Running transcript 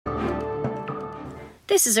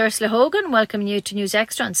This is Ursula Hogan welcoming you to News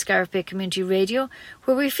Extra on Scariff Bay Community Radio,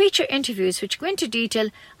 where we feature interviews which go into detail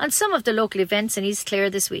on some of the local events in East Clare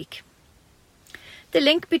this week. The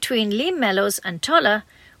link between Liam Mellows and Tulla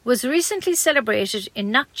was recently celebrated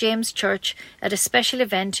in Knock James Church at a special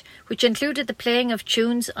event which included the playing of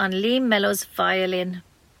tunes on Liam Mellows' violin.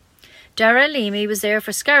 Dara Leamy was there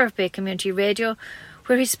for Scariff Bay Community Radio,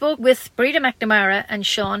 where he spoke with Breda McNamara and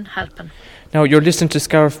Sean Halpin. Now, you're listening to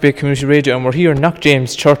Scariff Bay Community Radio, and we're here in Knock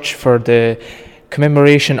James Church for the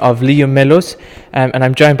commemoration of Liam Mellows, and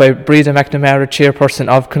I'm joined by Breda McNamara, chairperson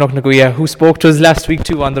of Canocknaguia, who spoke to us last week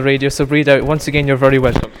too on the radio. So Breda, once again, you're very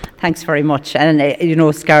welcome. Thanks very much. And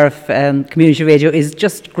Scariff Community Radio is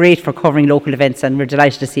just great for covering local events, and we're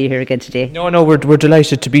delighted to see you here again today. No, we're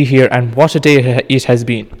delighted to be here, and what a day it has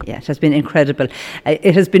been. Yeah, it has been incredible.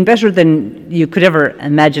 It has been better than you could ever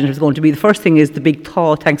imagine it was going to be. The first thing is the big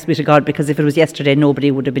thaw, thanks be to God, because if it was yesterday,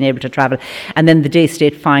 nobody would have been able to travel. And then the day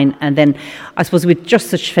stayed fine, and then I suppose with just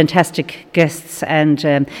such fantastic guests, and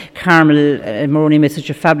Carmel Moroney made such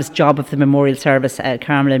a fabulous job of the memorial service,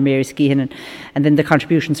 Carmel and Mary Skehan, and then the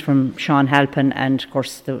contributions from Sean Halpin, and of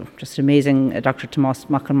course the just amazing Dr. Tomas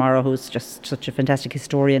McNamara, who's just such a fantastic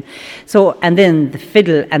historian. So, and then the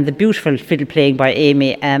fiddle, and the beautiful fiddle playing by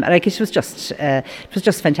Amy, it was just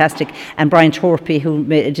fantastic. And Brian Torpy, who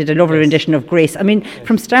did a lovely rendition of Grace. I mean,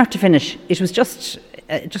 from start to finish, it was just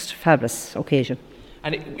a fabulous occasion.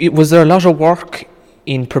 And was there a lot of work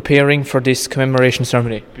in preparing for this commemoration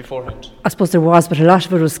ceremony beforehand? I suppose there was, but a lot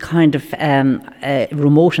of it was kind of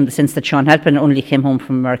remote, in the sense that Sean Halpin only came home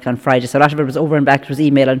from America on Friday, so a lot of it was over and back. It was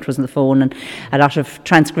email and it was on the phone, and a lot of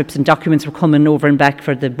transcripts and documents were coming over and back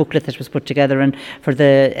for the booklet that was put together and for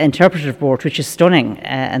the interpretive board, which is stunning,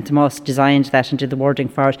 and Tomas designed that and did the wording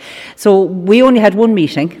for it. So we only had one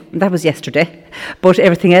meeting, and that was yesterday, but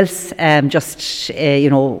everything else happened,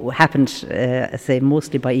 say,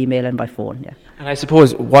 mostly by email and by phone. Yeah. And I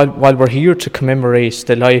suppose while we're here to commemorate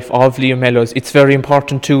the life of Liam Mellows, it's very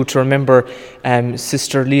important too to remember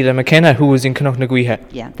Sister Leila McKenna, who was in Canocknaguia.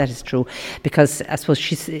 Yeah, that is true, because I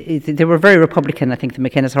suppose they were very Republican. I think the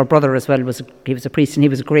McKennas, her brother as well, he was a priest, and he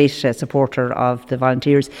was a great supporter of the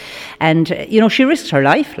volunteers. And she risked her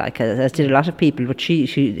life, like as did a lot of people. But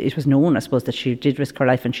it was known, I suppose, that she did risk her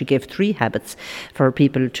life, and she gave 3 habits for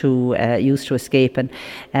people to use to escape.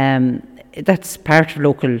 And that's part of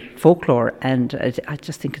local folklore, and I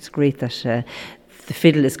just think it's great that the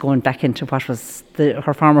fiddle is going back into what was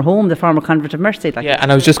her former home, the former Convent of Mercy. And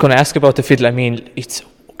I was just going to ask about the fiddle. I mean, it's,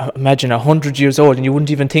 imagine 100 years old, and you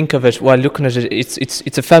wouldn't even think of it while looking at it.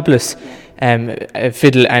 It's a fabulous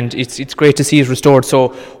fiddle, and it's great to see it restored.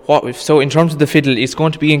 So in terms of the fiddle, it's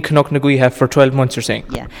going to be in Canocknaguia for 12 months, you're saying?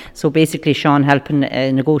 Yeah. So basically, Sean Halpin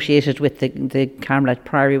negotiated with the Carmelite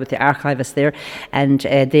Priory, with the archivist there, and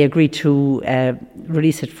they agreed to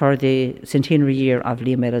release it for the centenary year of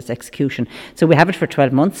Liam Mellows' execution. So we have it for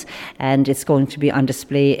 12 months, and it's going to be on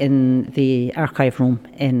display in the archive room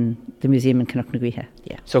in the museum in Canocknaguia.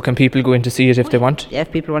 Yeah. So can people go in to see it if they want? Yeah,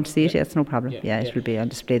 if people want to see it, it's no problem. Yeah, it will be on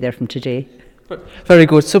display there from today. Very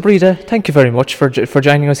good. So Breda, thank you very much for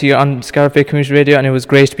joining us here on Scariff Bay Community Radio, and it was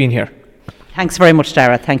great being here. Thanks very much,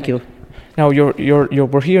 Dara. Thank you. Now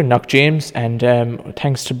we're here in Knock James, and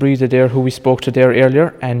thanks to Breda there, who we spoke to there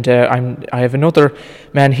earlier, and I have another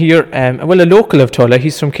man here, a local of Tulla.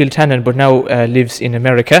 He's from Kiltannon, but now lives in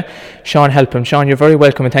America. Sean Halpin. Sean, you're very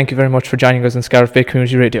welcome, and thank you very much for joining us on Scariff Bay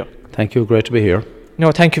Community Radio. Thank you. Great to be here.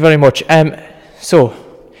 No, thank you very much. So,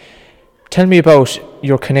 tell me about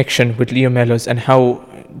your connection with Liam Mellows and how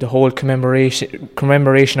the whole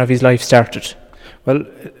commemoration of his life started. Well,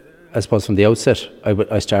 I suppose from the outset,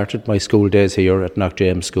 I started my school days here at Knock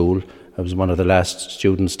James School. I was one of the last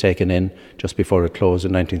students taken in just before it closed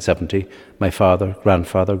in 1970. My father,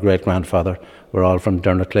 grandfather, great-grandfather were all from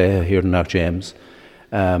Durnacleagh here in Knock James.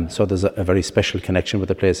 So there's a very special connection with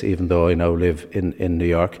the place, even though I now live in New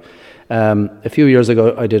York. A few years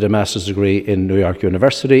ago, I did a master's degree in New York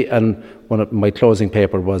University, and my closing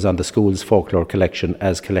paper was on the school's folklore collection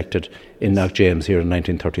as collected in Knock James here in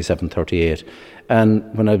 1937-38. And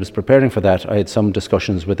when I was preparing for that, I had some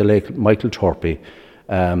discussions with the late Michael Torpy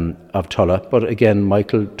of Tulla. But again,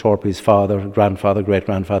 Michael Torpy's father, grandfather,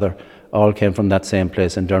 great-grandfather, all came from that same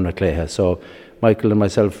place in Durnacleagh. So Michael and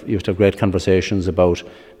myself used to have great conversations about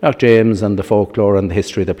Knock James and the folklore and the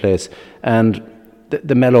history of the place. And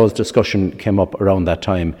the Mellows discussion came up around that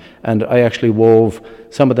time, and I actually wove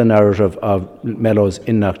some of the narrative of Mellows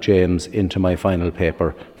in Knock James into my final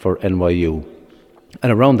paper for NYU.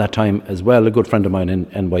 And around that time as well, a good friend of mine in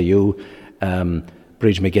NYU,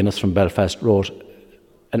 Bridge McGuinness from Belfast, wrote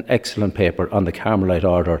an excellent paper on the Carmelite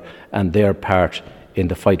Order and their part in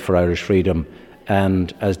the fight for Irish freedom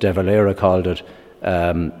and as De Valera called it,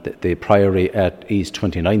 the priory at East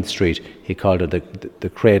 29th Street, he called it the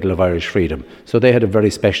cradle of Irish freedom. So they had a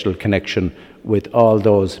very special connection with all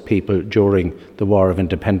those people during the War of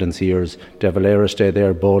Independence years. De Valera stayed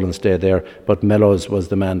there, Boland stayed there, but Mellows was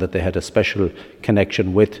the man that they had a special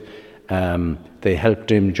connection with. They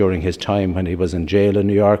helped him during his time when he was in jail in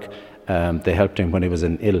New York. They helped him when he was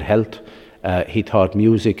in ill health. He taught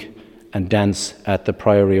music and dance at the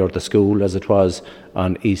priory, or the school as it was,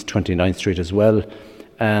 on East 29th Street as well.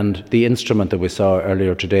 And the instrument that we saw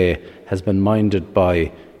earlier today has been minded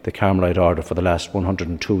by the Carmelite Order for the last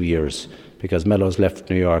 102 years, because Mellows left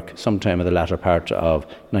New York sometime in the latter part of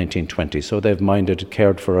 1920. So they've minded,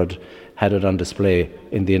 cared for it, had it on display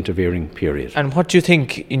in the intervening period. And what do you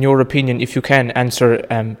think, in your opinion, if you can answer,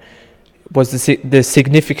 was the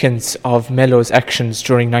significance of Mellows' actions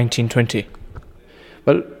during 1920?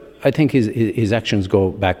 Well, I think his actions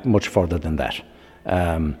go back much further than that.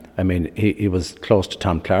 I mean, he was close to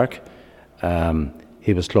Tom Clark.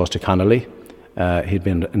 He was close to Connolly. He'd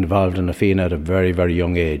been involved in a Fianna at a very, very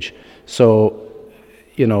young age. So,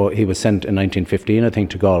 you know, he was sent in 1915, I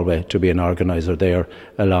think, to Galway to be an organiser there,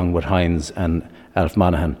 along with Hines and Alf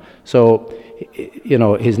Monaghan. So, you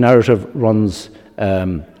know, his narrative runs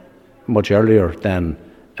much earlier than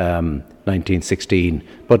 1916,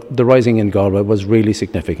 but the rising in Galway was really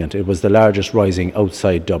significant. It was the largest rising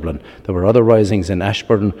outside Dublin. There were other risings in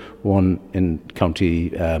Ashburn, one in County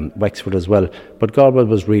Wexford as well, but Galway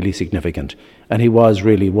was really significant, and he was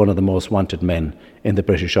really one of the most wanted men in the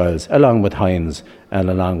British Isles, along with Hines and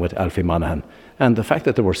along with Alfie Monaghan. And the fact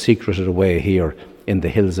that they were secreted away here in the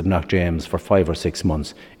hills of Knockjames for 5 or 6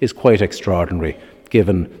 months is quite extraordinary,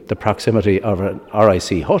 given the proximity of an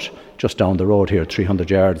RIC hut just down the road here, 300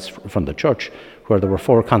 yards from the church, where there were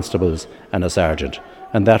 4 constables and a sergeant.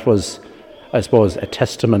 And that was, I suppose, a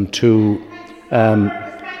testament to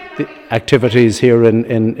the activities here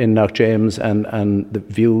in Knockjames and the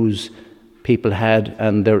views people had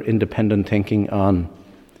and their independent thinking on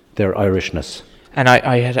their Irishness. And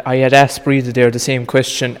I had asked Breda there the same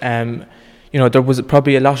question. You know, there was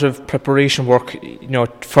probably a lot of preparation work, you know,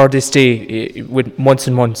 for this day, with months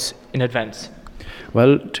and months in advance.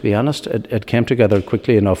 Well, to be honest, it came together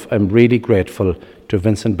quickly enough. I'm really grateful to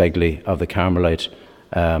Vincent Begley of the Carmelite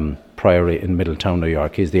Priory in Middletown, New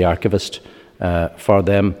York. He's the archivist for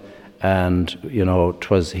them, and you know,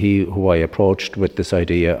 'twas he who I approached with this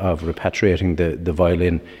idea of repatriating the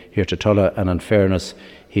violin here to Tulla. And in fairness,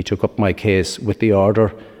 he took up my case with the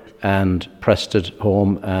order and pressed it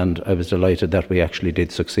home, and I was delighted that we actually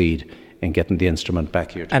did succeed in getting the instrument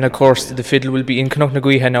back here. And of course, the fiddle will be in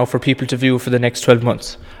Knocknaguiha now for people to view for the next 12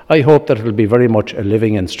 months. I hope that it will be very much a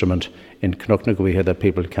living instrument in Knocknaguiha, that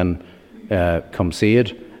people can come see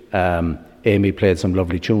it. Amy played some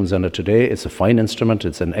lovely tunes on it today. It's a fine instrument.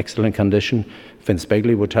 It's in excellent condition. Vince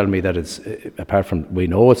Begley would tell me that it's, apart from, we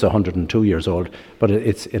know it's 102 years old, but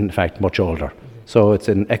it's in fact much older. So it's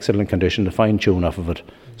in excellent condition, a fine tune off of it.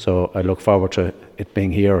 So I look forward to it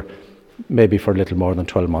being here maybe for a little more than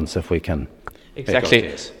 12 months if we can.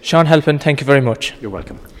 Exactly. Sean Halpin, thank you very much. You're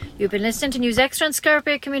welcome. You've been listening to News Extra on Scarlet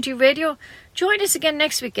Bay Community Radio. Join us again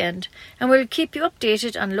next weekend and we'll keep you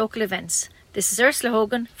updated on local events. This is Ursula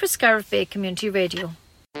Hogan for Scarlet Bay Community Radio.